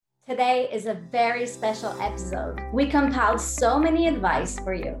Today is a very special episode. We compiled so many advice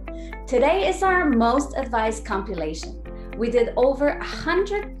for you. Today is our most advised compilation. We did over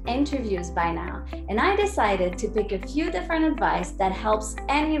 100 interviews by now, and I decided to pick a few different advice that helps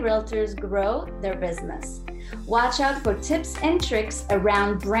any realtors grow their business. Watch out for tips and tricks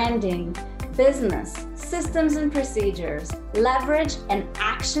around branding, business, systems and procedures, leverage, and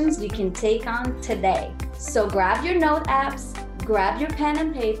actions you can take on today. So grab your note apps, grab your pen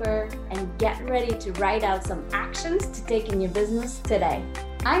and paper, and get ready to write out some actions to take in your business today.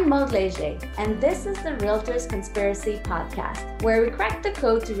 I'm Maude Léger, and this is the Realtors Conspiracy Podcast, where we crack the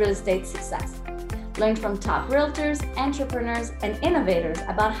code to real estate success. Learn from top realtors, entrepreneurs, and innovators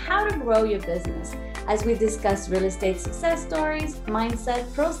about how to grow your business as we discuss real estate success stories,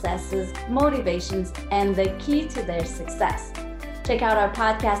 mindset, processes, motivations, and the key to their success. Check out our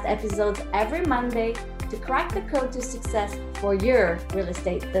podcast episodes every Monday to crack the code to success for your real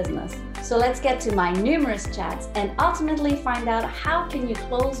estate business. So let's get to my numerous chats and ultimately find out how can you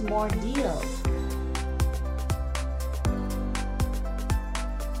close more deals.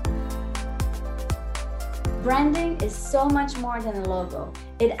 Branding is so much more than a logo.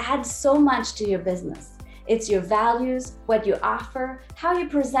 It adds so much to your business. It's your values, what you offer, how you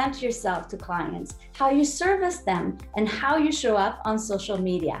present yourself to clients, how you service them, and how you show up on social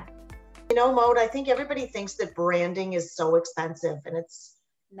media. You know, Maude, I think everybody thinks that branding is so expensive, and it's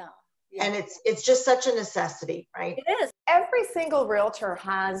it's just such a necessity, right? It is. Every single realtor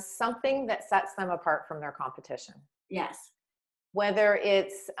has something that sets them apart from their competition. Yes. Whether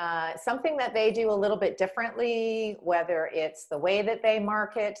it's something that they do a little bit differently, whether it's the way that they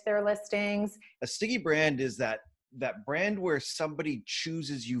market their listings. A sticky brand is that brand where somebody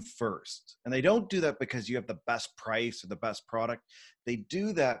chooses you first. And they don't do that because you have the best price or the best product. They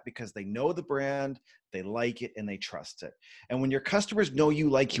do that because they know the brand, they like it, and they trust it. And when your customers know you,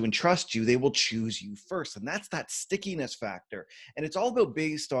 like you, and trust you, they will choose you first. And that's that stickiness factor. And it's all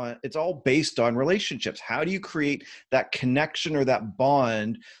based on relationships. How do you create that connection or that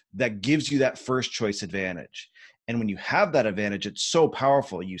bond that gives you that first choice advantage? And when you have that advantage, it's so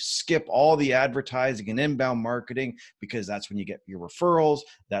powerful. You skip all the advertising and inbound marketing because that's when you get your referrals.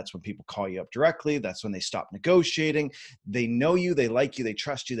 That's when people call you up directly. That's when they stop negotiating. They know you, they like you, they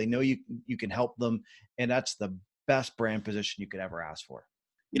trust you. They know you can help them. And that's the best brand position you could ever ask for.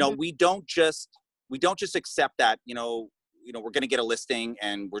 You know, we don't just accept that, you know, we're going to get a listing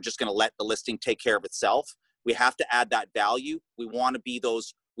and we're just going to let the listing take care of itself. We have to add that value. We want to be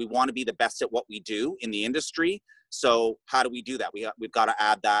the best at what we do in the industry. So how do we do that? We've got to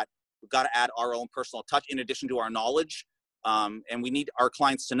add that. We've got to add our own personal touch in addition to our knowledge. And we need our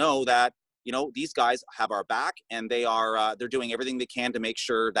clients to know that, you know, these guys have our back and they're doing everything they can to make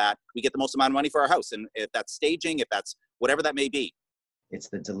sure that we get the most amount of money for our house. And if that's staging, if that's whatever that may be. It's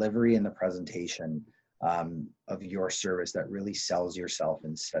the delivery and the presentation of your service that really sells yourself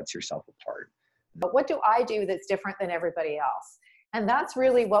and sets yourself apart. But what do I do that's different than everybody else? And that's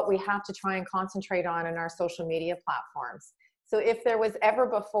really what we have to try and concentrate on in our social media platforms. So if there was ever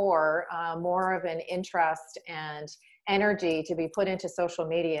before more of an interest and energy to be put into social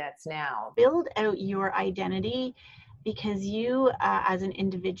media, it's now. Build out your identity because you as an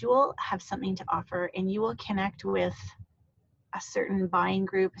individual have something to offer, and you will connect with a certain buying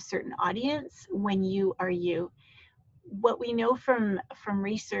group, a certain audience when you are you. What we know from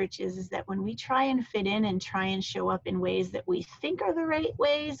research is that when we try and fit in and try and show up in ways that we think are the right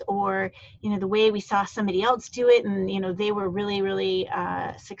ways, or, you know, the way we saw somebody else do it and, you know, they were really, really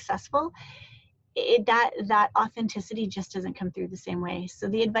successful, that authenticity just doesn't come through the same way. So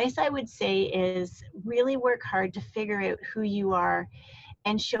the advice I would say is really work hard to figure out who you are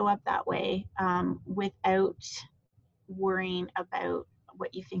and show up that way without worrying about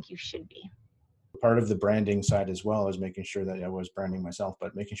what you think you should be. Part of the branding side as well is making sure that I was branding myself,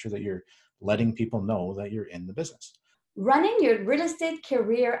 but making sure that you're letting people know that you're in the business. Running your real estate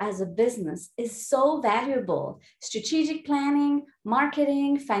career as a business is so valuable. Strategic planning,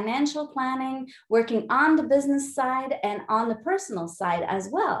 marketing, financial planning, working on the business side and on the personal side as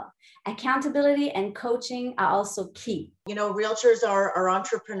well. Accountability and coaching are also key. You know, realtors are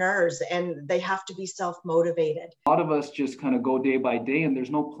entrepreneurs and they have to be self-motivated. A lot of us just kind of go day by day and there's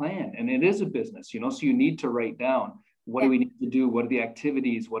no plan, and it is a business, you know, so you need to write down what do we need to do? What are the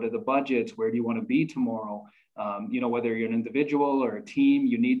activities? What are the budgets? Where do you want to be tomorrow? You know, whether you're an individual or a team,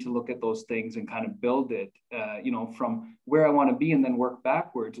 you need to look at those things and kind of build it, you know, from where I want to be and then work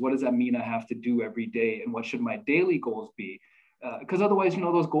backwards. What does that mean I have to do every day? And what should my daily goals be? Because otherwise, you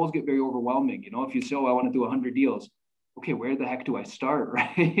know, those goals get very overwhelming. You know, if you say, oh, I want to do 100 deals. Okay, where the heck do I start,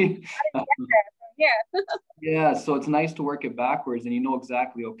 right? here. Yeah, so it's nice to work it backwards, and you know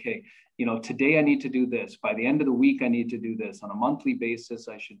exactly, okay, you know, today I need to do this. By the end of the week, I need to do this. On a monthly basis,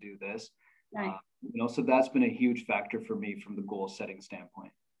 I should do this. Nice. You know, so that's been a huge factor for me from the goal setting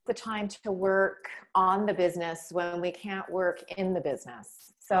standpoint. The time to work on the business when we can't work in the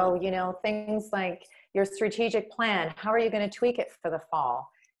business. So, you know, things like your strategic plan, how are you going to tweak it for the fall?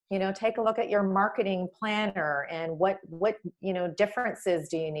 You know, take a look at your marketing planner and what, you know, differences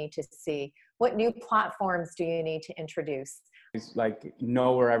do you need to see? What new platforms do you need to introduce? It's like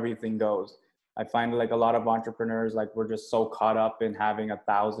know where everything goes. I find like a lot of entrepreneurs, like we're just so caught up in having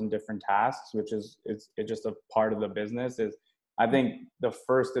 1,000 different tasks, which is it's just a part of the business. Is I think the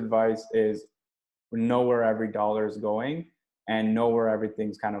first advice is know where every dollar is going and know where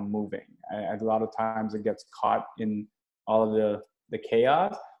everything's kind of moving. A lot of times it gets caught in all of the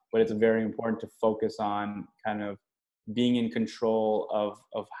chaos, but it's very important to focus on kind of being in control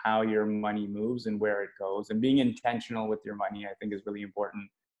of how your money moves and where it goes, and being intentional with your money, I think is really important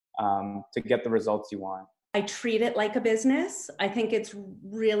to get the results you want. I treat it like a business. I think it's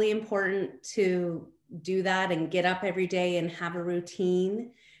really important to do that and get up every day and have a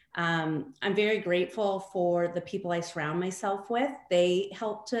routine. I'm very grateful for the people I surround myself with. They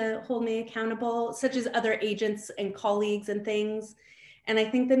help to hold me accountable, such as other agents and colleagues and things. And I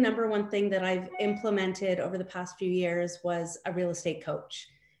think the number one thing that I've implemented over the past few years was a real estate coach.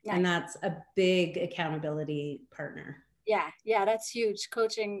 Yeah. And that's a big accountability partner. Yeah, that's huge.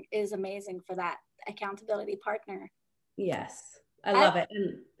 Coaching is amazing for that accountability partner. Yes, I love it.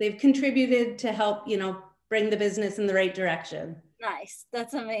 And they've contributed to help, you know, bring the business in the right direction. Nice.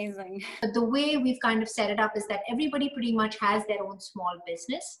 That's amazing. The way we've kind of set it up is that everybody pretty much has their own small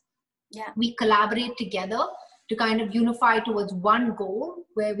business. Yeah. We collaborate together to kind of unify towards one goal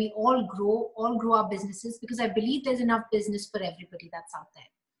where we all grow our businesses, because I believe there's enough business for everybody that's out there.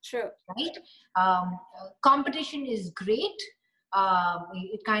 True. Right? Competition is great.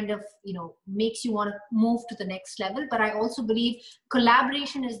 It kind of, you know, makes you want to move to the next level. But I also believe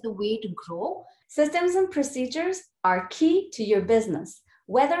collaboration is the way to grow. Systems and procedures are key to your business,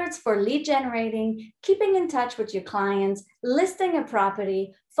 whether it's for lead generating, keeping in touch with your clients, listing a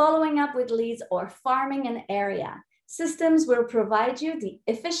property, following up with leads, or farming an area. Systems will provide you the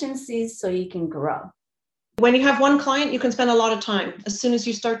efficiencies so you can grow. When you have one client, you can spend a lot of time. As soon as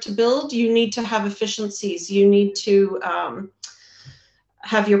you start to build, you need to have efficiencies. You need to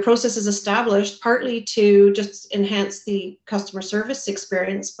have your processes established, partly to just enhance the customer service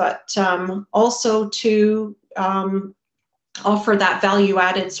experience, but also to offer that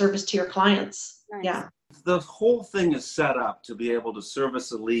value-added service to your clients. Nice. Yeah. The whole thing is set up to be able to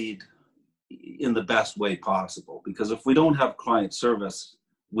service a lead in the best way possible, because if we don't have client service,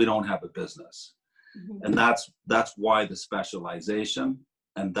 we don't have a business. Mm-hmm. And that's why the specialization,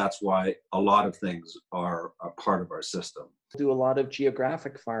 and that's why a lot of things are a part of our system. Do a lot of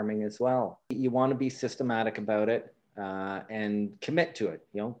geographic farming as well. You want to be systematic about it and commit to it.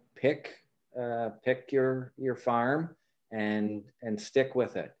 You know, pick your farm and stick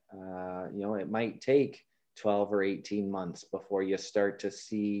with it. You know, it might take 12 or 18 months before you start to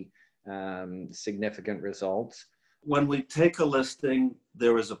see significant results. When we take a listing,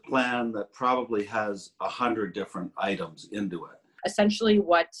 there is a plan that probably has 100 different items into it. Essentially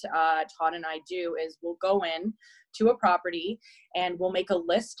what Todd and I do is we'll go in to a property and we'll make a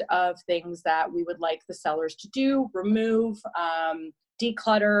list of things that we would like the sellers to do, remove,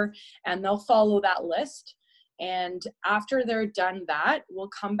 declutter, and they'll follow that list. And after they're done that, we'll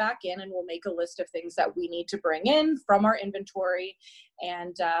come back in and we'll make a list of things that we need to bring in from our inventory.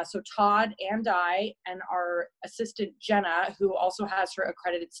 And so Todd and I and our assistant Jenna, who also has her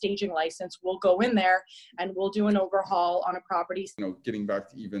accredited staging license, will go in there and we'll do an overhaul on a property. You know, getting back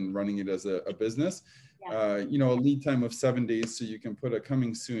to even running it as a business, you know, a lead time of 7 days, so you can put a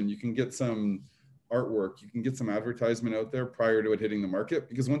coming soon. You can get some artwork, you can get some advertisement out there prior to it hitting the market,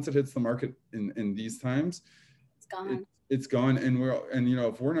 because once it hits the market in these times, it's gone. And you know,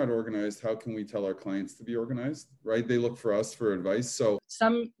 if we're not organized, how can we tell our clients to be organized, right? They look for us for advice. So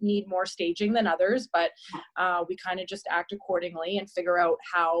some need more staging than others, but we kind of just act accordingly and figure out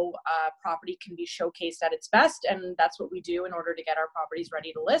how property can be showcased at its best. And that's what we do in order to get our properties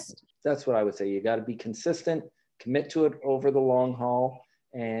ready to list. That's what I would say. You got to be consistent, commit to it over the long haul,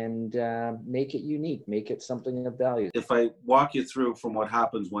 and make it unique, make it something of value. If I walk you through from what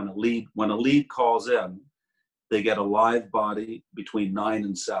happens when a lead calls in, they get a live body between 9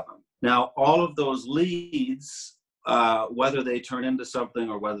 and 7. Now, all of those leads, whether they turn into something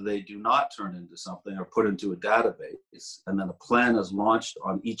or whether they do not turn into something, are put into a database, and then a plan is launched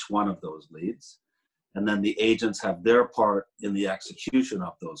on each one of those leads. And then the agents have their part in the execution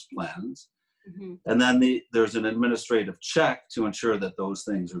of those plans. Mm-hmm. And then there's an administrative check to ensure that those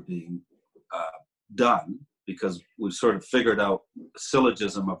things are being done, because we've sort of figured out a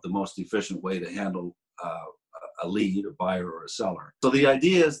syllogism of the most efficient way to handle a lead, a buyer, or a seller. So the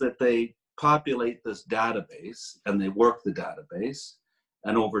idea is that they populate this database and they work the database,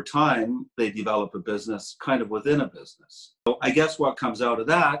 and over time they develop a business kind of within a business. So I guess what comes out of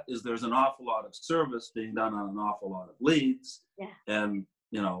that is there's an awful lot of service being done on an awful lot of leads. Yeah. And,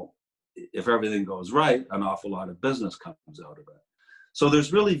 you know, if everything goes right, an awful lot of business comes out of it. So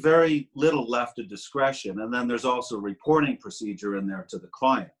there's really very little left to discretion. And then there's also a reporting procedure in there to the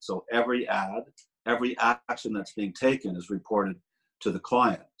client. So every ad, every action that's being taken is reported to the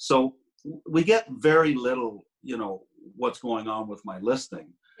client. So we get very little, you know, what's going on with my listing.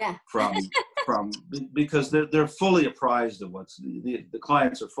 Yeah. Because they're fully apprised of the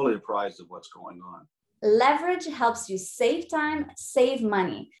clients are fully apprised of what's going on. Leverage helps you save time, save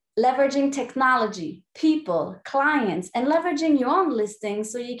money. Leveraging technology, people, clients, and leveraging your own listings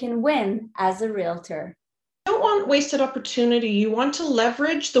so you can win as a realtor. You don't want wasted opportunity. You want to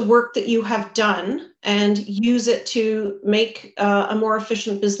leverage the work that you have done and use it to make a more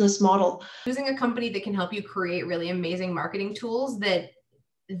efficient business model. Using a company that can help you create really amazing marketing tools that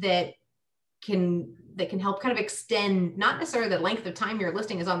can help kind of extend, not necessarily the length of time your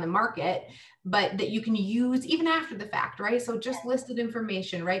listing is on the market, but that you can use even after the fact, right? So just listed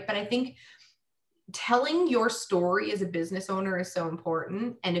information, right? But I think telling your story as a business owner is so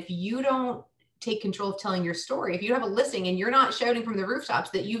important. And if you don't take control of telling your story, if you have a listing and you're not shouting from the rooftops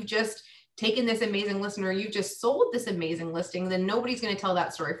that you've just taken this amazing listing or you've just sold this amazing listing, then nobody's going to tell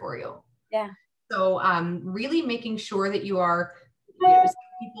that story for you. Yeah. So really making sure that you are, you know,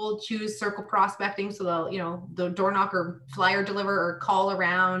 people choose circle prospecting, so they'll, you know, the door knocker, flyer deliver, or call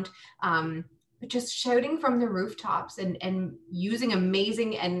around, but just shouting from the rooftops and using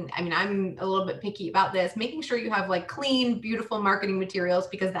amazing, and I mean, I'm a little bit picky about this, making sure you have like clean, beautiful marketing materials,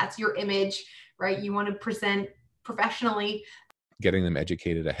 because that's your image, right? You want to present professionally. Getting them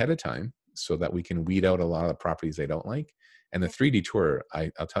educated ahead of time so that we can weed out a lot of the properties they don't like. And the 3D tour,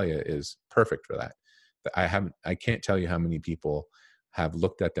 I'll tell you, is perfect for that. I can't tell you how many people have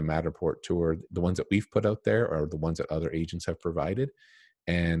looked at the Matterport tour, the ones that we've put out there or the ones that other agents have provided.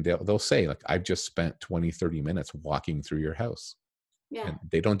 And they'll say, like, I've just spent 20, 30 minutes walking through your house. Yeah. And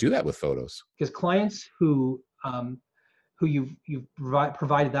they don't do that with photos. Because clients who you've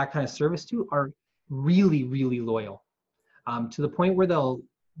provided that kind of service to are really, really loyal, to the point where they'll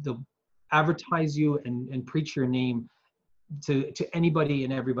advertise you and preach your name to anybody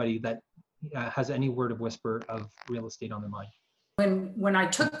and everybody that has any word of whisper of real estate on their mind. When I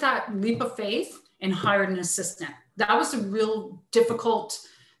took that leap of faith and hired an assistant, that was a real difficult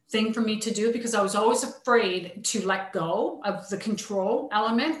thing for me to do, because I was always afraid to let go of the control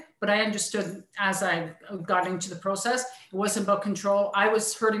element. But I understood as I got into the process, it wasn't about control. I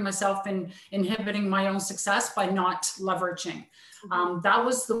was hurting myself and inhibiting my own success by not leveraging. That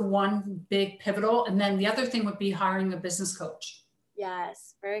was the one big pivotal. And then the other thing would be hiring a business coach.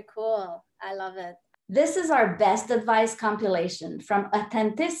 Yes, very cool. I love it. This is our best advice compilation, from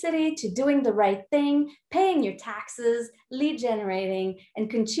authenticity to doing the right thing, paying your taxes, lead generating, and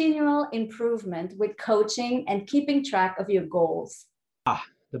continual improvement with coaching and keeping track of your goals.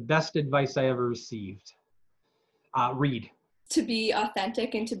 The best advice I ever received. Read. To be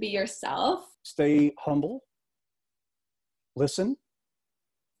authentic and to be yourself. Stay humble, listen,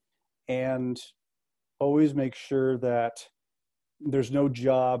 and always make sure that there's no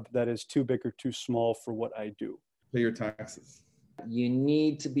job that is too big or too small for what I do. Pay your taxes. You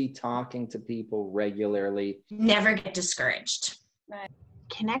need to be talking to people regularly. Never get discouraged. Right.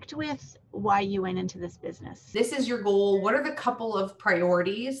 Connect with why you went into this business. This is your goal. What are the couple of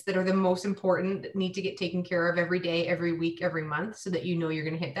priorities that are the most important that need to get taken care of every day, every week, every month, so that you know you're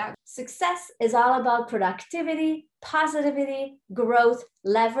going to hit that? Success is all about productivity, positivity, growth,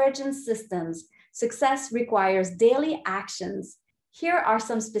 leverage, and systems. Success requires daily actions. Here are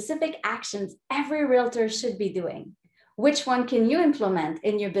some specific actions every realtor should be doing. Which one can you implement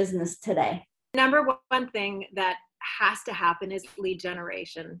in your business today? Number one thing that has to happen is lead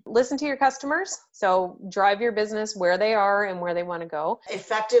generation. Listen to your customers. So drive your business where they are and where they want to go.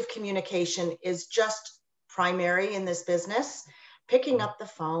 Effective communication is just primary in this business. Picking up the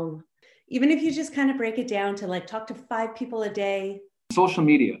phone. Even if you just kind of break it down to like talk to 5 people a day. Social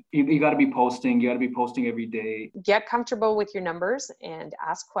media, you got to be posting. You got to be posting every day. Get comfortable with your numbers and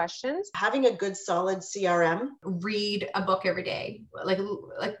ask questions. Having a good, solid CRM. Read a book every day, like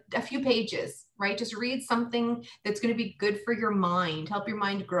a few pages, right? Just read something that's going to be good for your mind, help your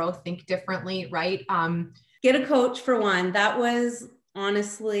mind grow, think differently, right? Get a coach for one. That was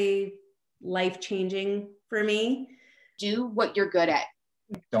honestly life-changing for me. Do what you're good at.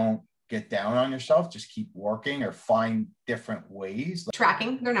 Don't get down on yourself. Just keep working or find different ways.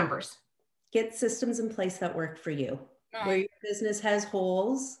 Tracking their numbers. Get systems in place that work for you. Where your business has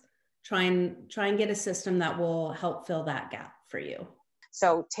holes, try and get a system that will help fill that gap for you.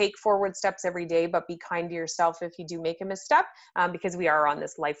 So take forward steps every day, but be kind to yourself if you do make a misstep, because we are on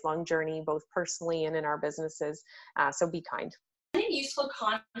this lifelong journey, both personally and in our businesses. So be kind. Useful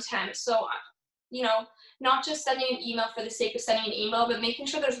content. So, you know, not just sending an email for the sake of sending an email, but making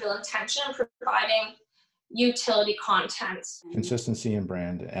sure there's real intention in providing utility content. Consistency in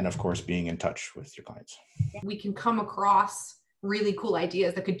brand, and of course, being in touch with your clients. We can come across really cool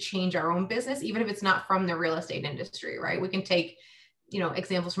ideas that could change our own business, even if it's not from the real estate industry, right? We can take, you know,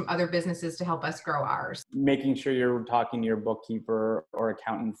 examples from other businesses to help us grow ours. Making sure you're talking to your bookkeeper or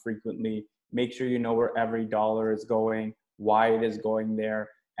accountant frequently. Make sure you know where every dollar is going, why it is going there,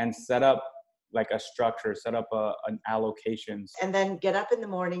 and set up like a structure, set up an allocation. And then get up in the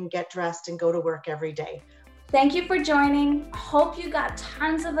morning, get dressed, and go to work every day. Thank you for joining. Hope you got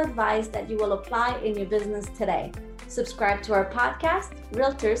tons of advice that you will apply in your business today. Subscribe to our podcast,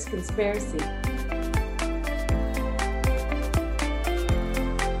 Realtors Conspiracy.